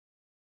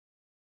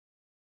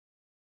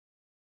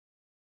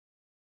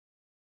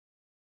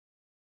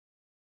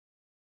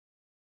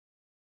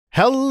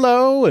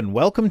Hello and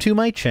welcome to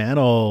my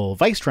channel,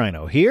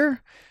 Rhino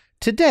here.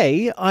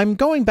 Today I'm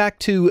going back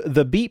to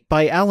The Beat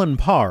by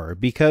Parr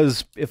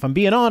because, if I'm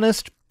being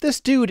honest,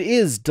 this dude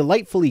is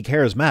delightfully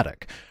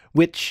charismatic,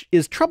 which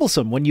is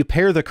troublesome when you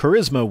pair the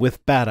charisma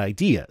with bad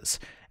ideas.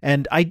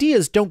 And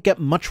ideas don't get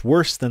much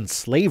worse than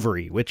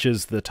slavery, which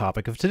is the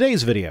topic of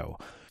today's video.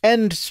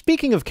 And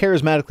speaking of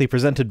charismatically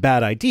presented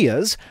bad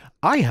ideas,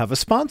 I have a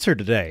sponsor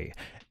today.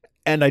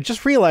 And I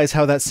just realized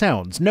how that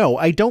sounds. No,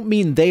 I don't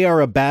mean they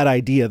are a bad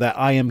idea that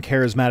I am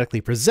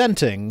charismatically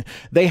presenting.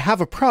 They have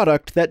a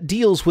product that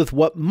deals with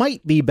what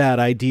might be bad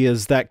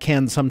ideas that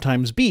can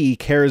sometimes be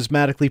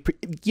charismatically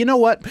You know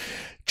what?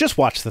 Just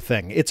watch the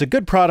thing. It's a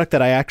good product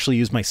that I actually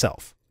use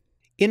myself.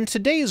 In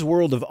today's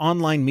world of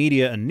online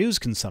media and news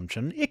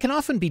consumption, it can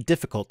often be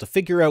difficult to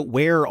figure out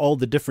where all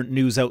the different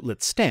news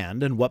outlets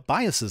stand and what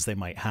biases they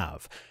might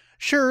have.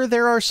 Sure,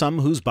 there are some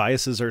whose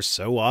biases are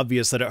so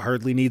obvious that it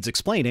hardly needs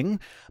explaining,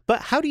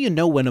 but how do you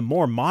know when a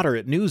more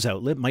moderate news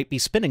outlet might be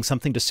spinning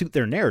something to suit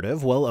their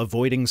narrative while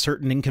avoiding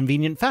certain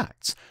inconvenient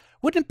facts?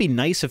 Wouldn't it be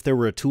nice if there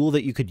were a tool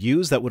that you could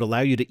use that would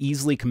allow you to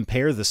easily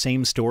compare the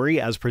same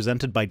story as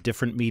presented by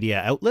different media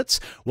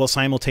outlets, while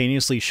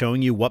simultaneously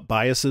showing you what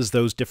biases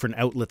those different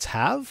outlets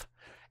have?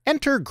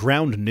 Enter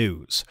Ground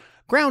News.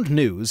 Ground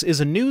News is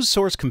a news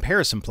source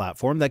comparison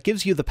platform that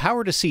gives you the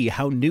power to see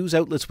how news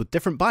outlets with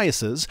different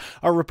biases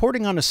are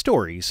reporting on a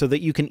story so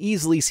that you can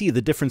easily see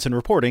the difference in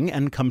reporting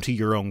and come to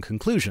your own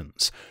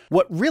conclusions.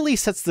 What really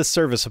sets this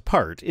service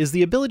apart is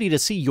the ability to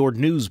see your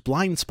news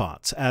blind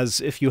spots,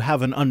 as if you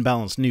have an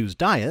unbalanced news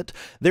diet,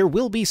 there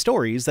will be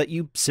stories that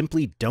you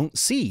simply don't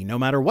see, no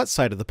matter what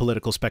side of the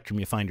political spectrum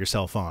you find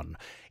yourself on.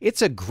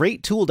 It's a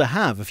great tool to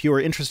have if you are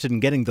interested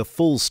in getting the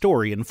full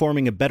story and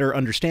forming a better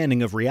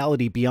understanding of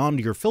reality beyond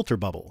your filter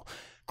bubble.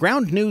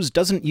 Ground News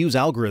doesn't use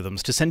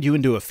algorithms to send you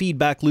into a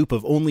feedback loop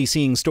of only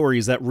seeing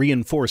stories that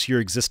reinforce your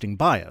existing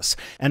bias,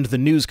 and the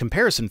news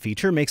comparison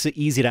feature makes it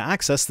easy to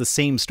access the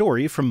same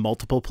story from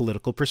multiple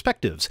political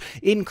perspectives,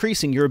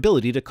 increasing your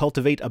ability to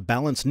cultivate a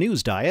balanced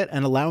news diet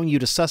and allowing you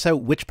to suss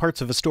out which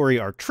parts of a story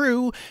are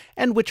true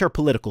and which are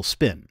political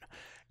spin.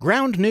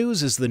 Ground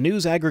News is the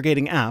news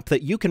aggregating app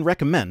that you can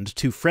recommend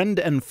to friend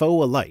and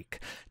foe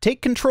alike.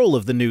 Take control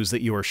of the news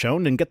that you are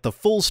shown and get the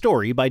full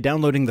story by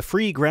downloading the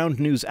free Ground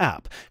News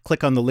app.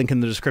 Click on the link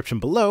in the description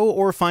below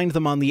or find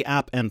them on the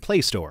App and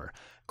Play Store.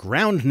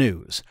 Ground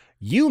News.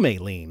 You may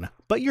lean,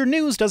 but your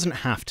news doesn't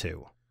have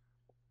to.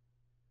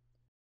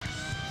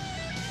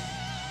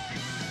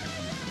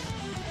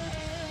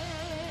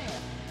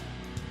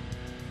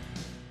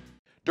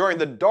 During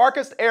the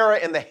darkest era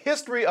in the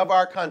history of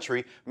our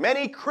country,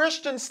 many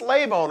Christian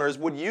slave owners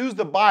would use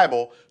the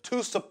Bible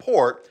to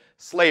support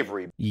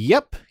slavery.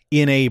 Yep,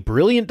 in a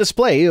brilliant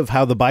display of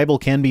how the Bible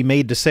can be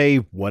made to say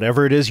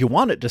whatever it is you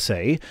want it to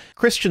say,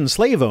 Christian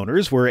slave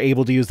owners were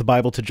able to use the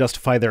Bible to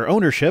justify their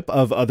ownership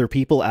of other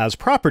people as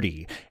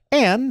property.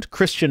 And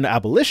Christian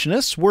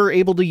abolitionists were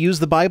able to use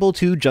the Bible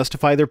to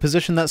justify their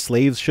position that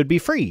slaves should be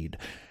freed.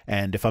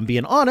 And if I'm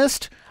being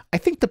honest, I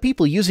think the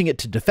people using it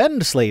to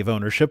defend slave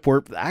ownership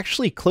were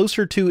actually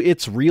closer to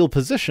its real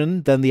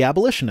position than the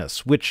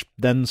abolitionists, which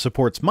then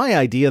supports my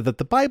idea that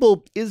the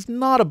Bible is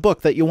not a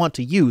book that you want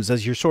to use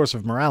as your source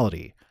of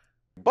morality.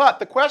 But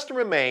the question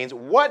remains,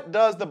 what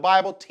does the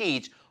Bible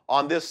teach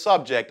on this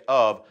subject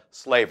of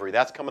slavery?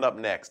 That's coming up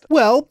next.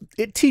 Well,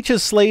 it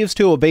teaches slaves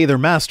to obey their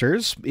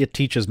masters. It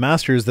teaches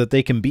masters that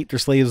they can beat their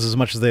slaves as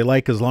much as they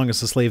like as long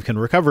as the slave can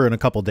recover in a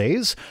couple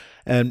days.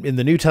 And in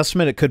the New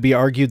Testament, it could be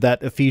argued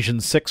that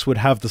Ephesians 6 would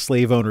have the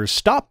slave owners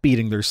stop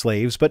beating their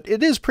slaves, but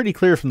it is pretty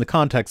clear from the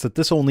context that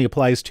this only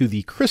applies to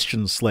the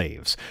Christian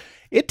slaves.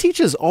 It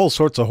teaches all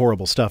sorts of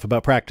horrible stuff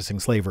about practicing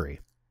slavery.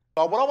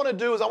 What I want to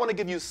do is I want to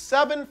give you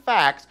 7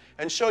 facts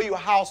and show you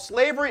how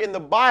slavery in the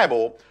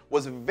Bible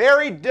was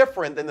very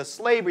different than the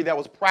slavery that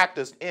was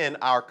practiced in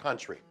our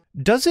country.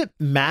 Does it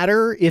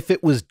matter if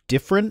it was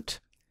different?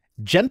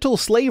 Gentle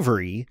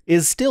slavery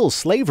is still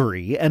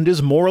slavery and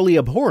is morally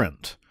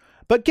abhorrent.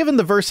 But given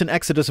the verse in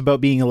Exodus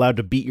about being allowed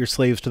to beat your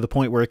slaves to the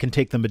point where it can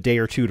take them a day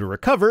or two to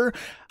recover,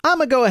 I'm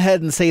gonna go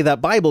ahead and say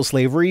that Bible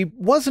slavery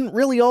wasn't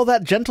really all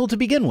that gentle to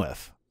begin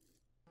with.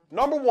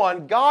 Number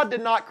one, God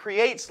did not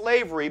create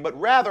slavery, but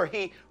rather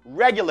he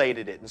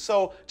regulated it. And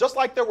so just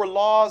like there were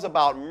laws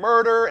about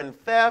murder and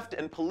theft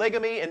and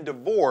polygamy and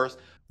divorce.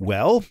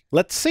 Well,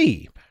 let's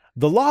see.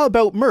 The law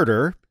about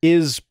murder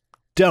is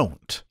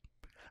don't.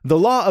 The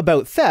law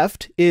about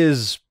theft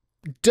is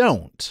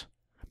don't.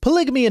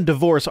 Polygamy and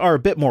divorce are a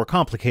bit more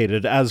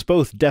complicated, as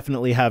both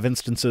definitely have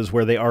instances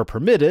where they are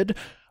permitted,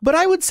 but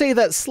I would say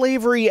that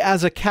slavery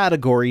as a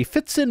category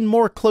fits in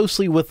more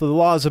closely with the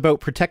laws about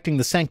protecting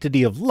the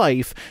sanctity of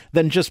life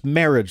than just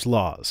marriage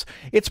laws.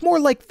 It's more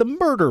like the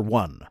murder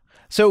one.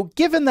 So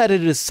given that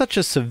it is such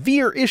a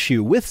severe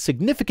issue with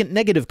significant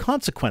negative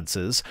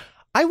consequences,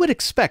 I would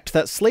expect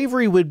that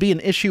slavery would be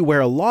an issue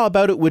where a law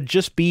about it would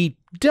just be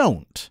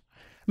don't.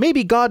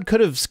 Maybe God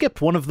could have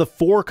skipped one of the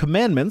 4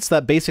 commandments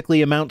that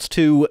basically amounts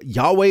to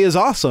Yahweh is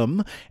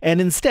awesome, and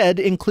instead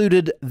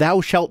included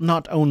thou shalt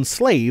not own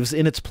slaves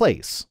in its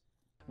place.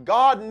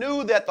 God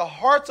knew that the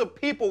hearts of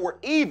people were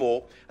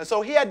evil, and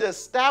so he had to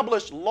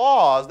establish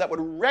laws that would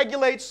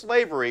regulate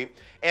slavery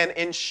and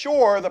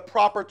ensure the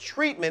proper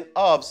treatment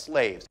of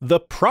slaves. The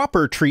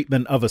proper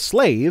treatment of a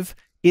slave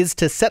is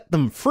to set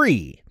them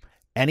free.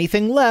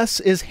 Anything less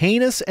is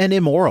heinous and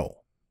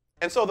immoral.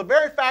 And so the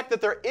very fact that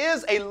there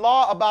is a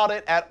law about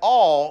it at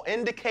all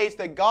indicates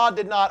that God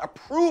did not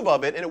approve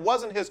of it, and it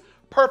wasn't his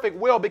perfect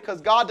will,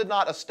 because God did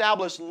not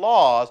establish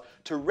laws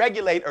to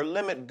regulate or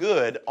limit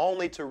good,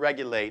 only to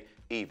regulate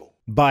evil.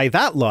 By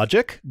that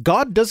logic,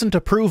 God doesn't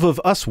approve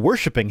of us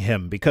worshiping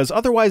him, because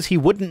otherwise he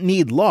wouldn't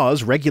need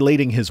laws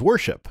regulating his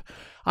worship.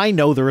 I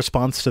know the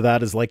response to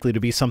that is likely to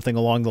be something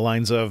along the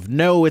lines of,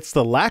 no, it's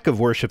the lack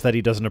of worship that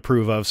he doesn't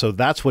approve of, so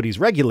that's what he's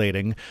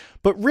regulating.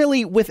 But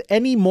really, with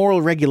any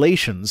moral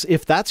regulations,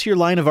 if that's your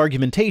line of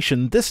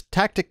argumentation, this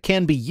tactic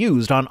can be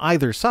used on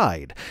either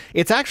side.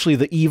 It's actually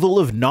the evil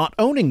of not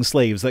owning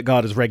slaves that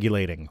God is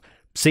regulating.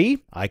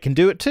 See, I can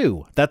do it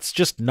too. That's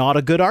just not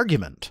a good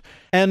argument.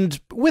 And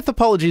with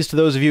apologies to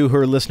those of you who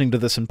are listening to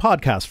this in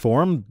podcast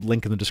form,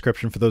 link in the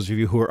description for those of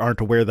you who aren't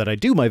aware that I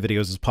do my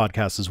videos as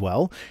podcasts as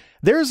well,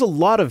 there's a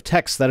lot of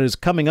text that is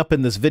coming up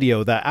in this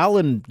video that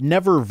Alan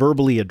never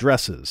verbally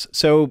addresses.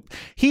 So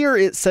here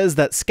it says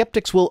that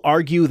skeptics will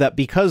argue that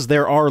because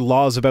there are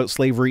laws about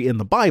slavery in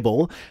the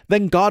Bible,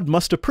 then God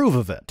must approve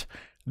of it.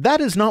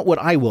 That is not what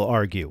I will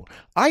argue.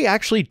 I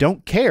actually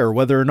don't care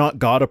whether or not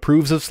God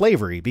approves of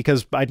slavery,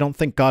 because I don't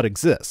think God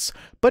exists.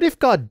 But if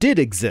God did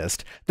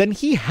exist, then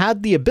he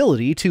had the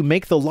ability to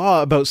make the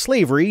law about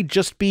slavery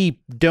just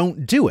be,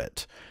 don't do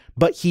it.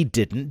 But he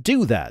didn't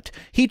do that.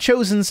 He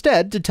chose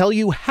instead to tell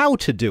you how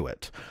to do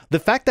it. The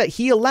fact that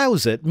he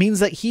allows it means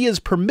that he is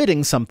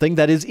permitting something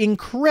that is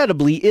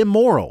incredibly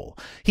immoral.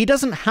 He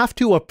doesn't have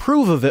to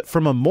approve of it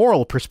from a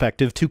moral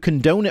perspective to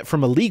condone it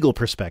from a legal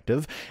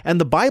perspective, and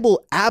the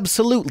Bible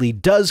absolutely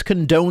does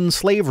condone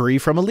slavery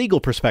from a legal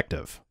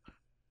perspective.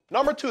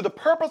 Number two, the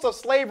purpose of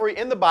slavery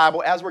in the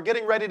Bible, as we're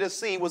getting ready to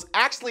see, was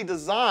actually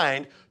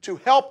designed to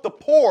help the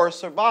poor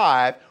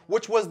survive,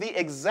 which was the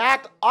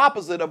exact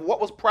opposite of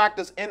what was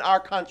practiced in our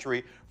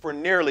country for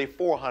nearly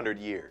 400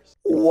 years.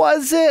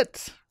 Was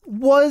it?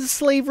 Was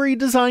slavery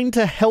designed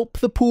to help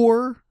the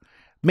poor?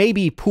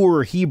 Maybe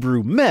poor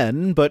Hebrew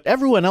men, but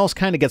everyone else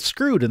kind of gets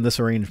screwed in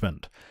this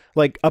arrangement.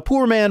 Like, a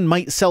poor man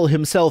might sell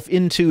himself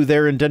into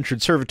their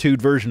indentured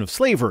servitude version of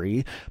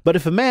slavery, but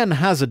if a man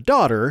has a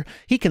daughter,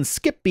 he can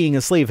skip being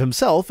a slave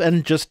himself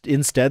and just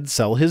instead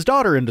sell his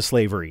daughter into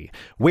slavery,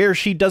 where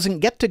she doesn't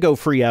get to go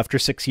free after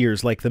 6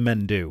 years like the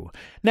men do.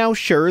 Now,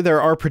 sure,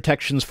 there are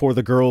protections for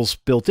the girls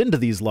built into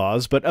these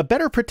laws, but a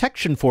better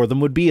protection for them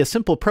would be a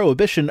simple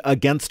prohibition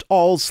against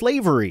all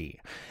slavery.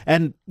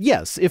 And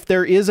yes, if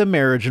there is a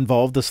marriage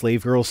involved, the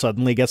slave girl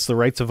suddenly gets the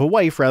rights of a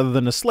wife rather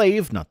than a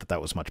slave, not that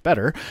that was much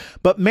better,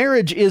 but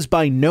marriage is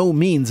by no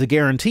means a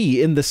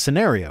guarantee in this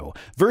scenario.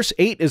 Verse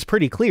 8 is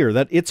pretty clear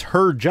that it's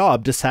her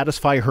job to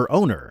satisfy her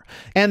owner.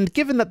 And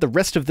given that the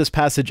rest of this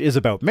passage is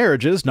about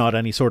marriages, not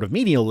any sort of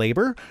menial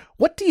labor,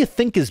 what do you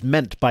think is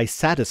meant by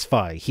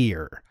satisfy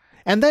here?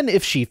 And then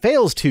if she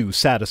fails to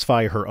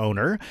satisfy her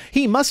owner,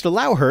 he must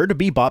allow her to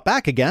be bought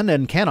back again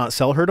and cannot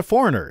sell her to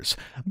foreigners.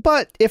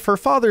 But if her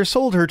father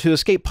sold her to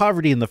escape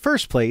poverty in the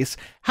first place,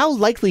 how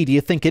likely do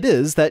you think it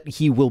is that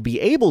he will be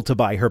able to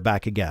buy her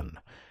back again?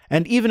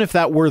 And even if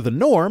that were the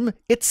norm,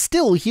 it's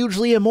still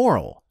hugely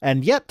immoral,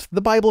 and yet the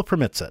Bible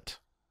permits it.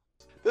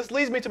 This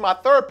leads me to my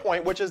third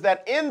point, which is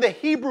that in the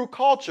Hebrew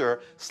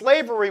culture,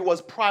 slavery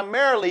was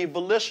primarily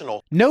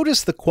volitional.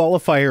 Notice the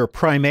qualifier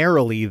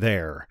primarily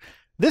there.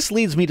 This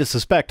leads me to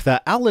suspect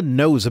that Alan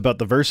knows about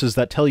the verses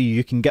that tell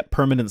you can get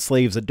permanent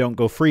slaves that don't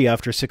go free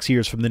after 6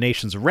 years from the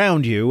nations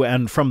around you,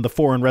 and from the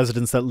foreign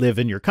residents that live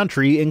in your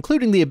country,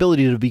 including the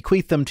ability to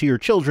bequeath them to your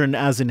children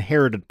as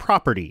inherited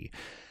property.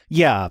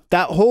 Yeah,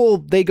 that whole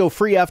they go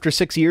free after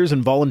 6 years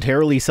and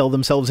voluntarily sell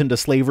themselves into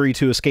slavery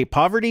to escape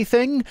poverty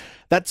thing,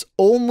 that's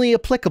only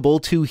applicable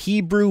to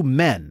Hebrew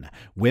men.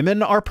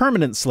 Women are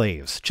permanent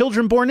slaves,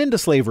 children born into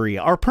slavery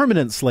are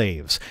permanent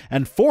slaves,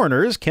 and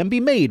foreigners can be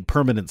made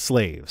permanent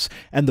slaves.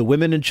 And the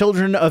women and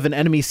children of an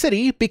enemy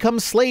city become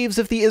slaves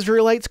if the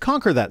Israelites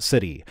conquer that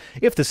city.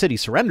 If the city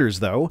surrenders,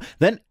 though,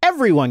 then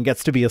everyone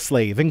gets to be a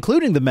slave,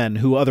 including the men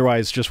who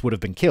otherwise just would have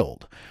been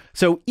killed.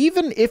 So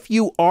even if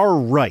you are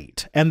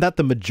right, and that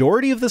the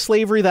majority of the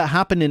slavery that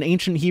happened in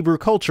ancient Hebrew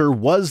culture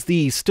was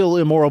the still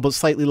immoral but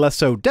slightly less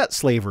so debt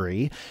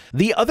slavery,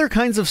 the other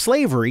kinds of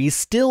slavery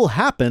still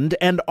happened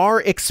and are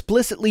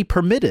explicitly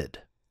permitted.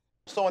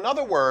 So in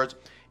other words,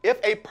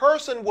 if a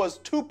person was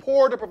too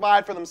poor to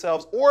provide for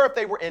themselves, or if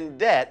they were in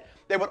debt,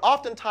 they would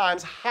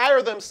oftentimes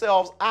hire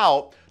themselves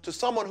out to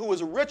someone who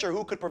was richer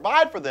who could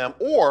provide for them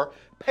or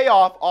pay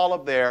off all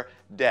of their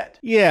debt.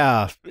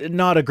 Yeah,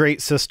 not a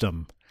great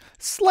system.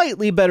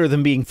 Slightly better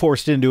than being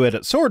forced into it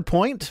at sword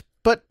point,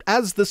 but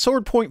as the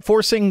sword point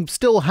forcing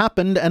still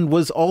happened and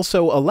was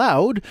also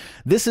allowed,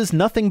 this is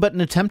nothing but an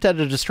attempt at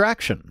a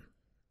distraction.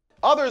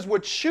 Others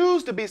would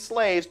choose to be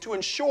slaves to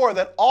ensure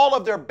that all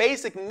of their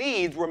basic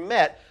needs were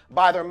met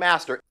by their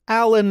master.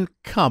 Alan,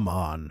 come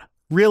on.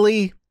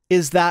 Really?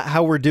 Is that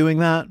how we're doing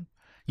that?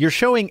 You're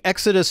showing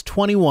Exodus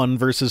 21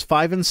 verses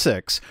 5 and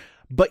 6,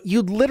 but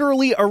you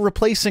literally are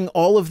replacing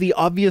all of the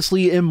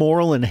obviously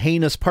immoral and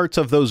heinous parts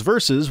of those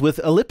verses with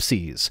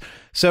ellipses.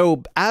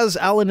 So, as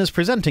Alan is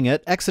presenting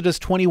it, Exodus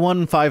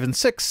 21, 5 and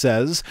 6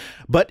 says,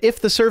 "But if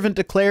the servant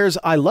declares,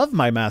 'I love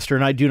my master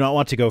and I do not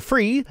want to go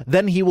free,'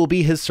 then he will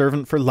be his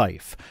servant for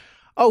life."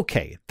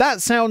 Okay,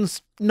 that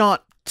sounds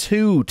not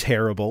too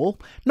terrible.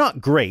 Not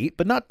great,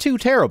 but not too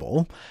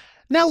terrible.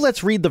 Now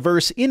let's read the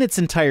verse in its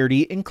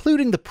entirety,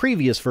 including the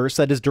previous verse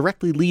that is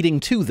directly leading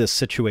to this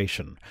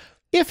situation.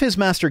 "If his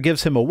master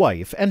gives him a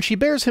wife, and she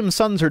bears him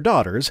sons or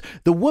daughters,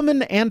 the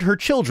woman and her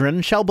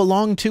children shall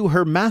belong to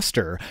her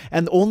master,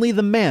 and only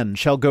the man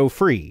shall go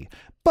free.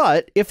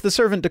 But if the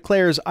servant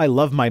declares, 'I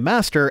love my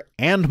master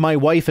and my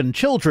wife and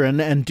children,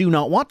 and do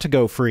not want to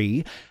go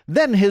free,'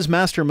 then his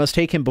master must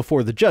take him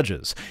before the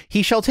judges.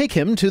 He shall take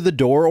him to the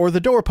door or the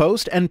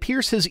doorpost, and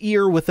pierce his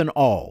ear with an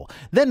awl.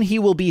 Then he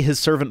will be his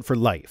servant for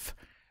life."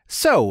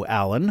 So,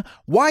 Alan,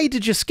 why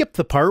did you skip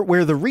the part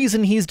where the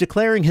reason he's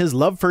declaring his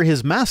love for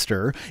his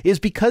master is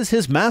because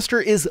his master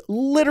is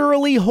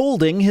literally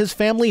holding his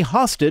family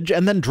hostage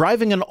and then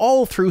driving an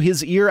awl through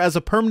his ear as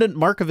a permanent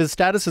mark of his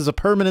status as a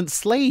permanent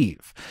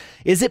slave?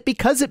 Is it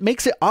because it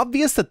makes it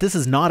obvious that this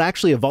is not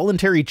actually a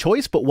voluntary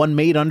choice but one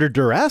made under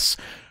duress?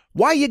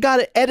 Why you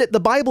gotta edit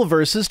the Bible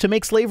verses to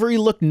make slavery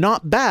look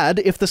not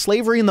bad if the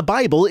slavery in the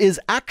Bible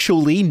is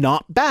actually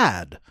not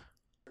bad?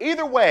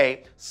 Either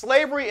way,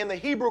 slavery in the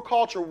Hebrew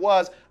culture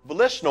was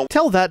volitional.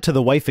 Tell that to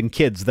the wife and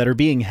kids that are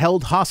being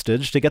held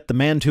hostage to get the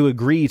man to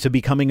agree to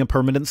becoming a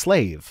permanent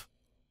slave.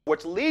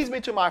 Which leads me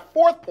to my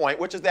fourth point,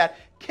 which is that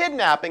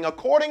kidnapping,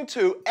 according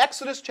to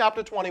Exodus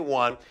chapter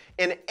 21,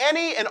 in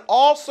any and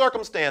all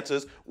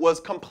circumstances was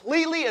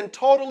completely and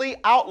totally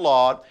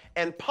outlawed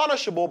and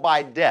punishable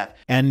by death.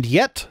 And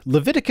yet,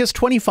 Leviticus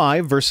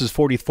 25 verses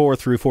 44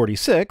 through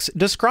 46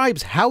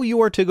 describes how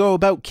you are to go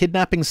about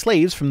kidnapping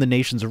slaves from the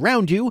nations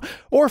around you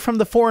or from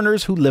the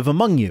foreigners who live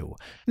among you.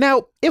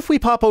 Now, if we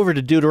pop over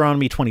to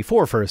Deuteronomy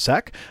 24 for a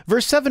sec,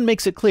 verse 7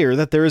 makes it clear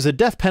that there is a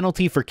death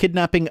penalty for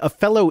kidnapping a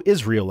fellow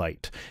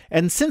Israelite.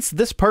 And since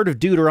this part of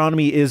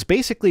Deuteronomy is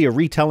basically a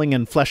retelling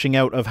and fleshing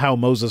out of how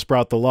Moses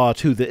brought the law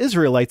to the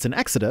Israelites in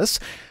Exodus,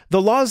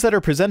 the laws that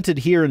are presented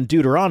here in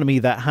Deuteronomy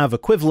that have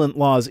equivalent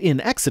laws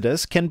in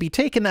Exodus can be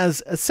taken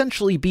as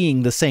essentially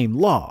being the same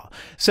law.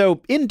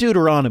 So in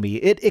Deuteronomy,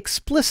 it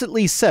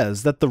explicitly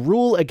says that the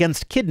rule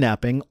against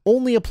kidnapping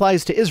only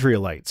applies to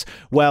Israelites,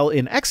 while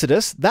in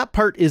Exodus, that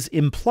part is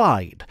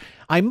implied.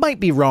 I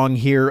might be wrong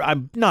here,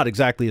 I'm not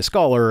exactly a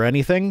scholar or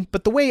anything,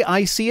 but the way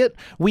I see it,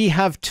 we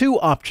have two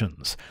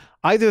options.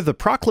 Either the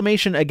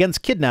proclamation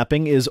against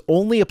kidnapping is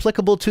only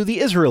applicable to the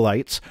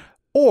Israelites,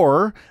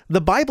 or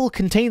the Bible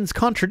contains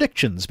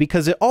contradictions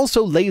because it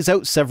also lays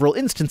out several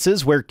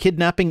instances where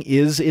kidnapping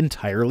is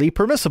entirely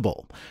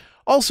permissible.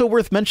 Also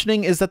worth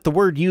mentioning is that the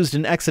word used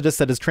in Exodus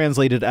that is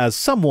translated as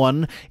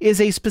someone is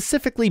a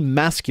specifically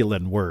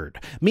masculine word,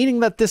 meaning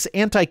that this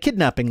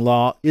anti-kidnapping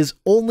law is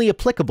only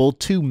applicable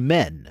to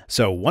men.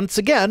 So once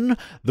again,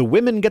 the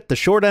women get the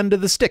short end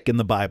of the stick in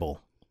the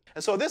Bible.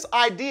 And so this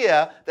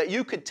idea that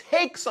you could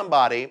take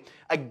somebody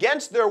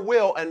against their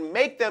will and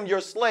make them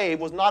your slave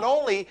was not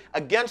only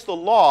against the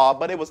law,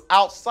 but it was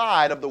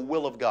outside of the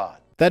will of God.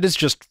 That is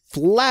just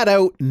flat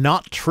out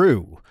not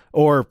true,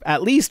 or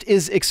at least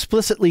is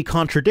explicitly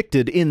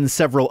contradicted in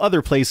several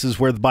other places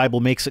where the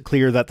Bible makes it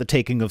clear that the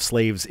taking of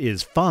slaves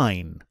is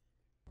fine.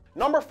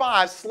 Number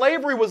 5,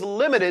 slavery was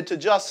limited to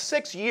just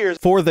 6 years.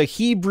 For the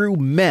Hebrew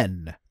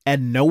men,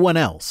 and no one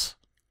else.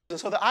 And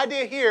so the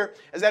idea here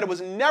is that it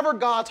was never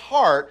God's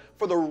heart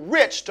for the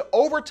rich to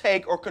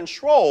overtake or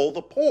control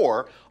the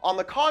poor. On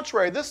the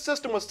contrary, this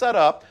system was set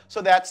up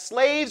so that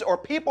slaves or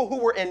people who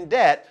were in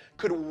debt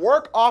could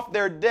work off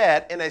their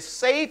debt in a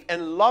safe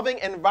and loving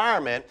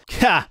environment.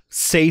 Ha!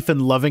 Safe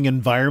and loving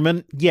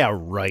environment? Yeah,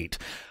 right.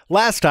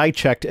 Last I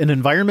checked, an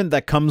environment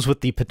that comes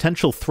with the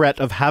potential threat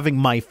of having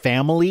my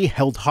family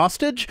held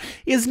hostage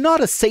is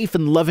not a safe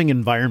and loving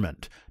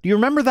environment. Do you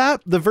remember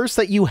that? The verse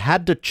that you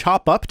had to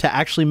chop up to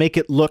actually make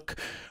it look,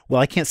 well,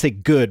 I can't say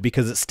good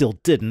because it still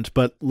didn't,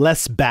 but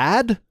less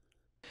bad?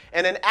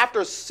 And then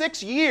after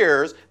 6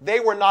 years, they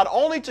were not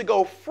only to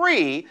go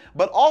free,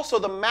 but also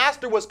the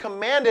master was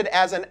commanded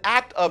as an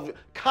act of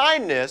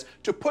kindness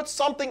to put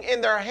something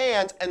in their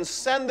hands and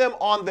send them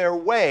on their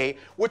way,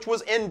 which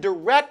was in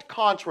direct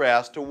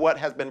contrast to what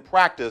has been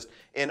practiced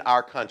in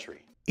our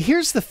country.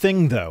 Here's the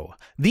thing, though.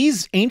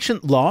 These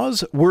ancient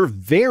laws were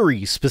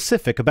very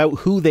specific about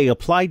who they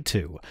applied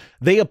to.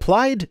 They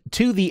applied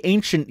to the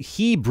ancient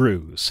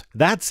Hebrews.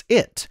 That's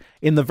it.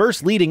 In the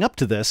verse leading up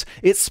to this,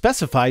 it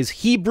specifies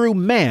Hebrew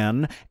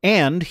man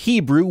and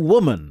Hebrew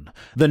woman.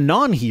 The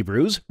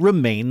non-Hebrews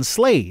remain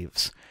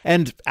slaves.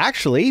 And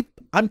actually,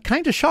 I'm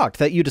kind of shocked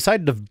that you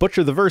decided to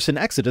butcher the verse in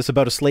Exodus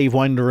about a slave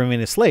wanting to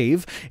remain a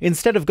slave,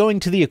 instead of going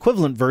to the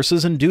equivalent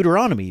verses in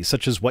Deuteronomy,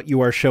 such as what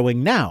you are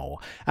showing now.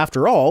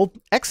 After all,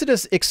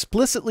 Exodus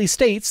explicitly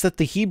states that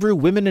the Hebrew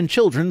women and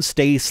children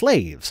stay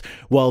slaves,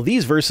 while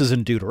these verses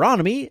in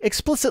Deuteronomy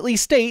explicitly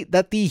state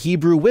that the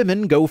Hebrew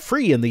women go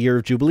free in the year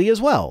of Jubilee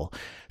as well.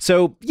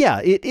 So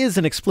yeah, it is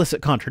an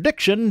explicit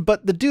contradiction,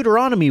 but the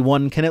Deuteronomy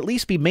one can at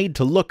least be made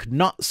to look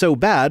not so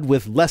bad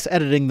with less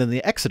editing than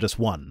the Exodus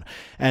one.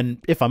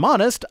 And if I'm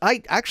honest,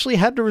 I actually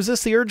had to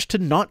resist the urge to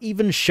not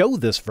even show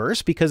this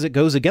verse because it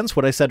goes against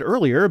what I said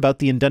earlier about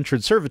the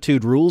indentured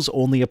servitude rules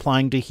only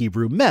applying to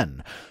Hebrew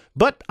men.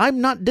 But I'm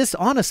not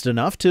dishonest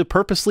enough to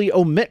purposely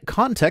omit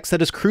context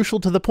that is crucial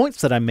to the points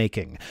that I'm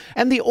making.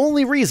 And the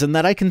only reason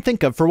that I can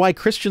think of for why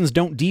Christians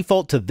don't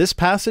default to this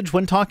passage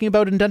when talking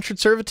about indentured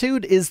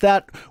servitude is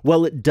that,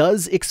 while it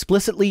does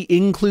explicitly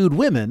include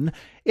women,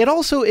 it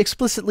also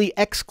explicitly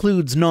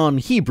excludes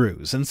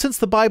non-Hebrews, and since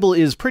the Bible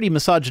is pretty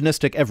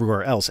misogynistic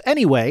everywhere else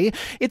anyway,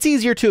 it's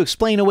easier to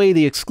explain away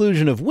the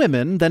exclusion of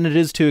women than it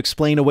is to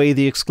explain away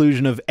the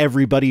exclusion of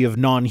everybody of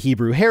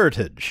non-Hebrew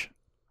heritage.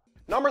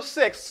 Number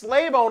 6,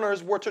 slave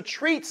owners were to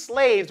treat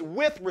slaves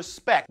with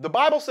respect. The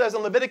Bible says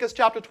in Leviticus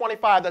chapter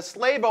 25 that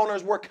slave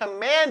owners were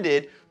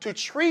commanded to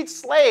treat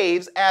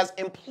slaves as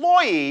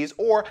employees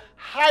or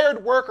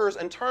hired workers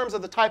in terms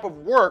of the type of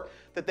work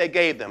that they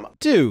gave them.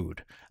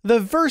 Dude, the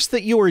verse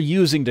that you are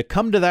using to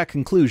come to that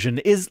conclusion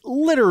is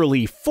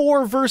literally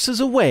 4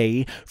 verses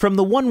away from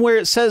the one where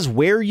it says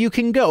where you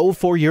can go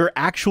for your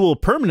actual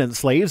permanent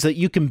slaves that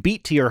you can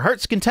beat to your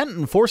heart's content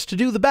and force to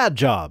do the bad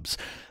jobs.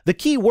 The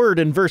key word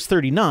in verse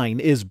 39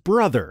 is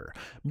brother.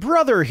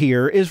 Brother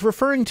here is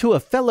referring to a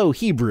fellow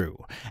Hebrew,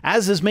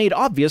 as is made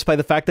obvious by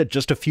the fact that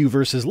just a few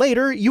verses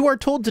later, you are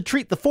told to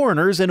treat the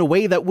foreigners in a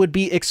way that would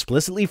be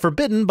explicitly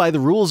forbidden by the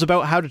rules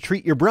about how to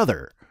treat your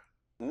brother.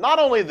 Not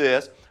only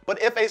this,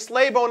 but if a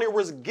slave owner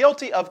was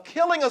guilty of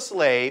killing a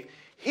slave,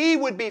 he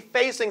would be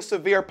facing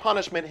severe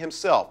punishment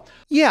himself.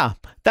 Yeah,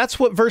 that's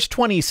what verse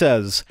 20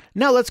 says.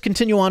 Now let's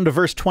continue on to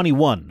verse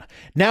 21.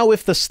 Now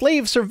if the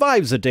slave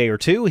survives a day or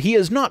two, he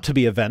is not to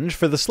be avenged,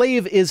 for the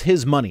slave is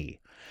his money.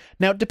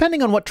 Now,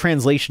 depending on what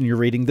translation you're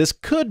reading, this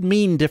could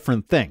mean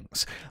different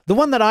things. The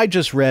one that I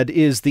just read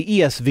is the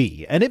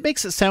ESV, and it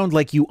makes it sound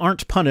like you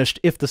aren't punished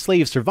if the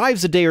slave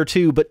survives a day or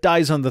two but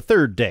dies on the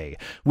 3rd day,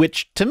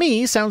 which to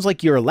me sounds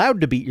like you're allowed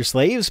to beat your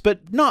slaves,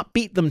 but not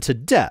beat them to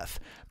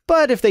death.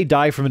 But if they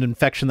die from an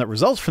infection that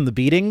results from the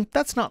beating,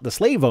 that's not the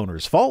slave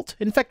owner's fault.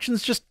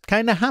 Infections just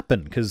kinda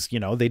happen, because,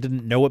 they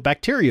didn't know what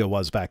bacteria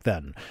was back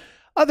then.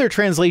 Other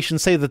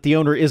translations say that the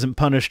owner isn't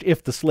punished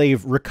if the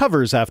slave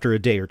recovers after a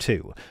day or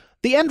two.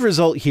 The end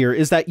result here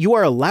is that you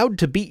are allowed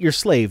to beat your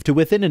slave to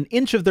within an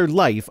inch of their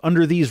life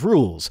under these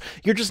rules.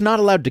 You're just not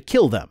allowed to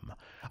kill them.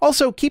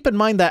 Also, keep in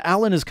mind that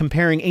Alan is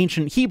comparing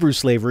ancient Hebrew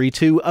slavery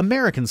to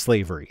American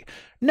slavery.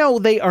 No,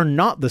 they are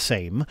not the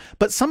same,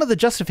 but some of the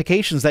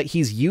justifications that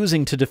he's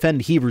using to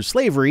defend Hebrew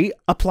slavery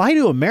apply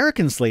to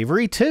American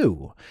slavery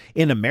too.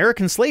 In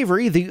American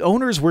slavery, the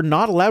owners were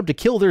not allowed to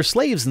kill their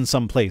slaves in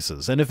some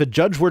places, and if a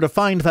judge were to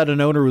find that an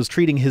owner was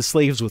treating his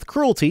slaves with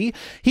cruelty,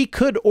 he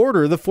could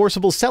order the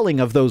forcible selling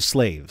of those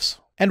slaves.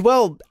 And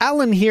while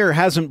Alan here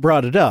hasn't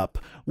brought it up,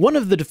 one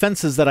of the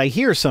defenses that I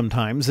hear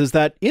sometimes is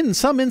that in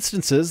some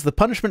instances the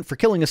punishment for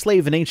killing a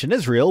slave in ancient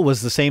Israel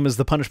was the same as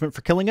the punishment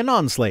for killing a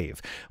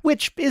non-slave,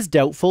 which is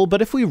doubtful,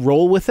 but if we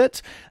roll with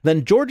it,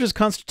 then Georgia's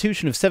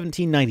Constitution of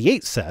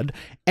 1798 said,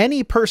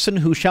 "Any person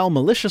who shall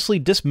maliciously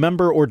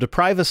dismember or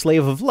deprive a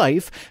slave of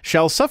life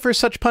shall suffer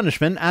such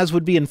punishment as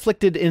would be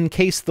inflicted in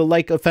case the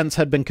like offense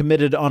had been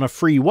committed on a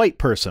free white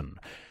person."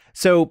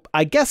 So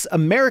I guess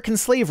American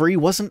slavery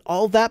wasn't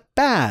all that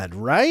bad,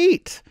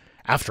 right?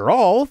 After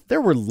all,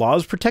 there were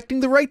laws protecting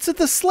the rights of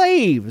the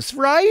slaves,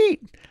 right?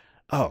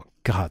 Oh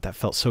God, that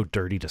felt so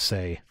dirty to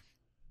say.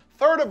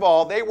 Third of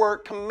all, they were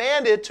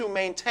commanded to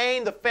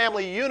maintain the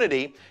family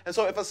unity. And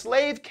so if a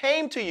slave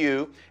came to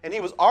you and he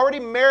was already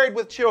married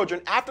with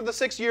children, after the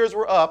 6 years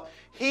were up,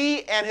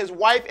 he and his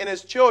wife and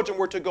his children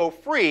were to go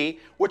free,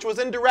 which was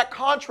in direct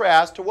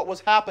contrast to what was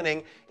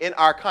happening in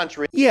our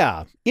country.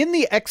 Yeah, in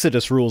the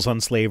Exodus rules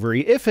on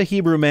slavery, if a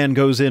Hebrew man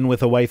goes in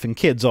with a wife and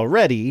kids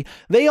already,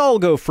 they all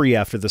go free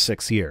after the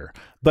 6th year.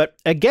 But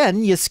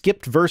again, you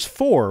skipped verse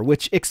 4,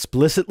 which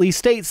explicitly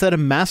states that a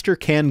master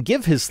can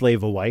give his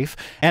slave a wife,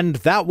 and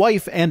that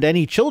wife and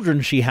any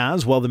children she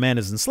has while the man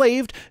is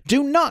enslaved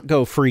do not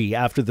go free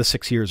after the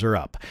 6 years are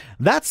up.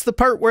 That's the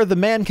part where the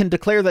man can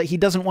declare that he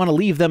doesn't want to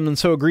leave them and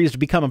so agrees to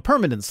become a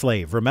permanent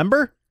slave,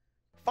 remember?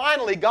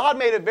 Finally, God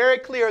made it very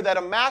clear that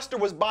a master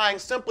was buying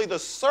simply the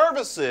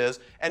services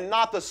and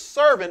not the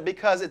servant,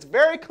 because it's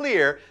very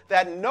clear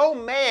that no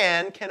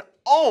man can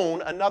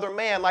own another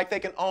man like they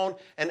can own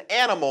an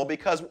animal,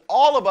 because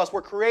all of us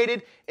were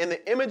created in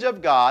the image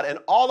of God and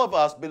all of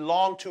us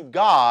belong to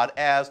God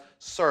as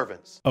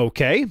servants.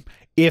 Okay,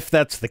 if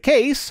that's the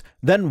case,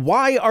 then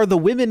why are the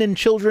women and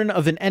children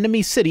of an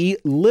enemy city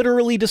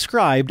literally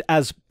described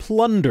as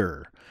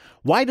plunder?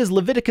 Why does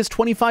Leviticus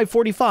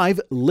 25:45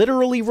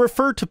 literally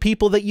refer to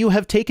people that you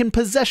have taken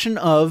possession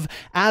of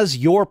as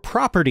your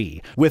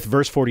property, with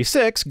verse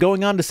 46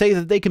 going on to say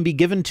that they can be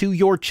given to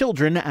your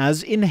children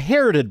as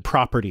inherited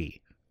property?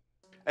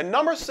 And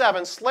number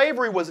 7,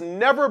 slavery was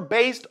never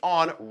based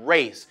on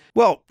race.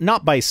 Well,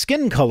 not by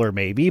skin color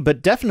maybe,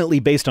 but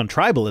definitely based on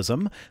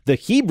tribalism. The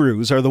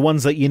Hebrews are the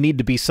ones that you need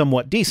to be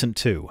somewhat decent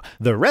to.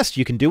 The rest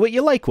you can do what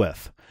you like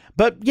with.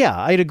 But yeah,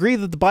 I'd agree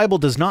that the Bible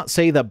does not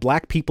say that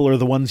black people are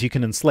the ones you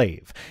can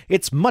enslave.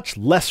 It's much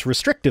less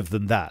restrictive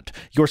than that.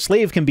 Your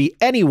slave can be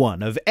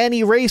anyone of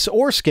any race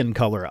or skin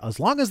color, as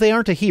long as they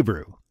aren't a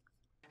Hebrew.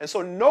 And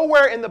so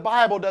nowhere in the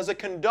Bible does it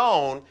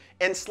condone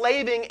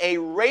enslaving a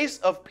race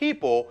of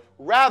people,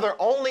 rather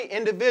only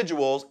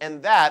individuals,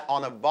 and that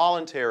on a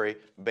voluntary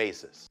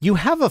basis. You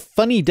have a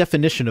funny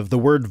definition of the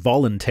word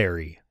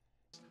voluntary.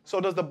 So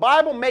does the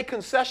Bible make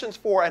concessions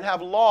for and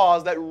have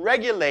laws that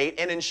regulate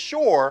and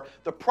ensure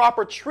the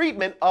proper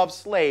treatment of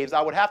slaves?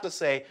 I would have to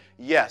say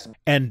yes.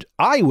 And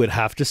I would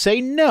have to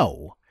say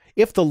no.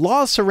 If the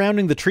law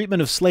surrounding the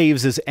treatment of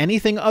slaves is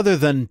anything other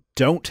than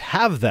don't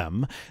have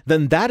them,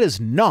 then that is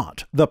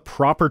not the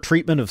proper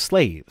treatment of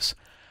slaves.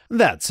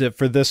 That's it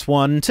for this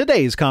one.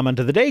 Today's comment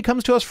of the day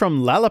comes to us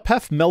from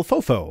Lalapef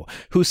Melfofo,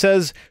 who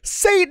says,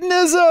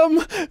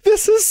 "Satanism!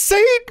 This is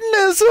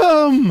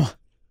Satanism!"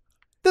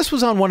 This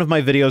was on one of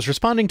my videos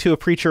responding to a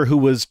preacher who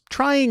was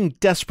trying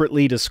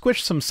desperately to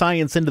squish some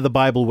science into the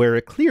Bible where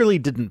it clearly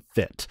didn't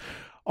fit.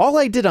 All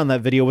I did on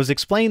that video was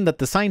explain that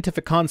the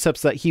scientific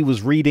concepts that he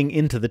was reading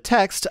into the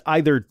text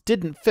either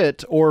didn't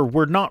fit or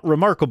were not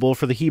remarkable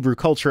for the Hebrew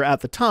culture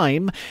at the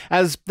time,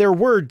 as there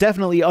were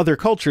definitely other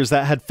cultures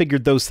that had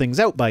figured those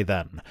things out by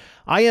then.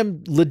 I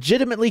am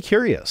legitimately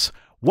curious.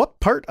 What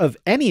part of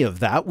any of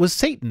that was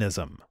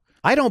Satanism?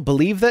 I don't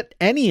believe that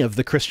any of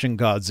the Christian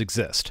gods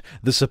exist,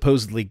 the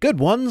supposedly good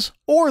ones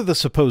or the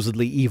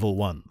supposedly evil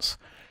ones.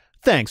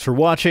 Thanks for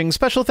watching.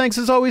 Special thanks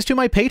as always to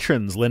my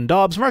patrons, Lynn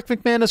Dobbs, Mark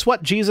McManus,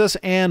 What Jesus,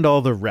 and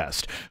all the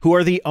rest, who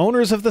are the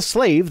owners of the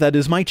slave that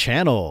is my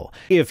channel.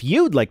 If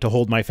you'd like to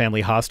hold my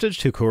family hostage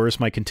to coerce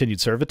my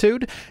continued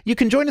servitude, you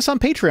can join us on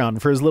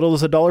Patreon for as little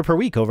as $1 per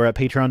week over at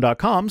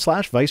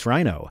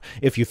patreon.com/ViceRhino.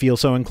 If you feel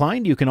so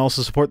inclined, you can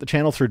also support the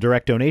channel through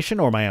direct donation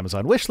or my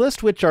Amazon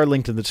wishlist, which are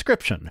linked in the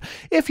description.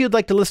 If you'd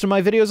like to listen to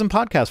my videos in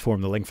podcast form,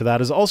 the link for that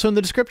is also in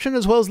the description,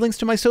 as well as links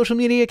to my social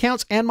media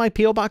accounts and my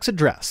P.O. Box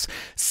address.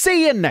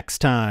 See you next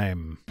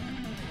time!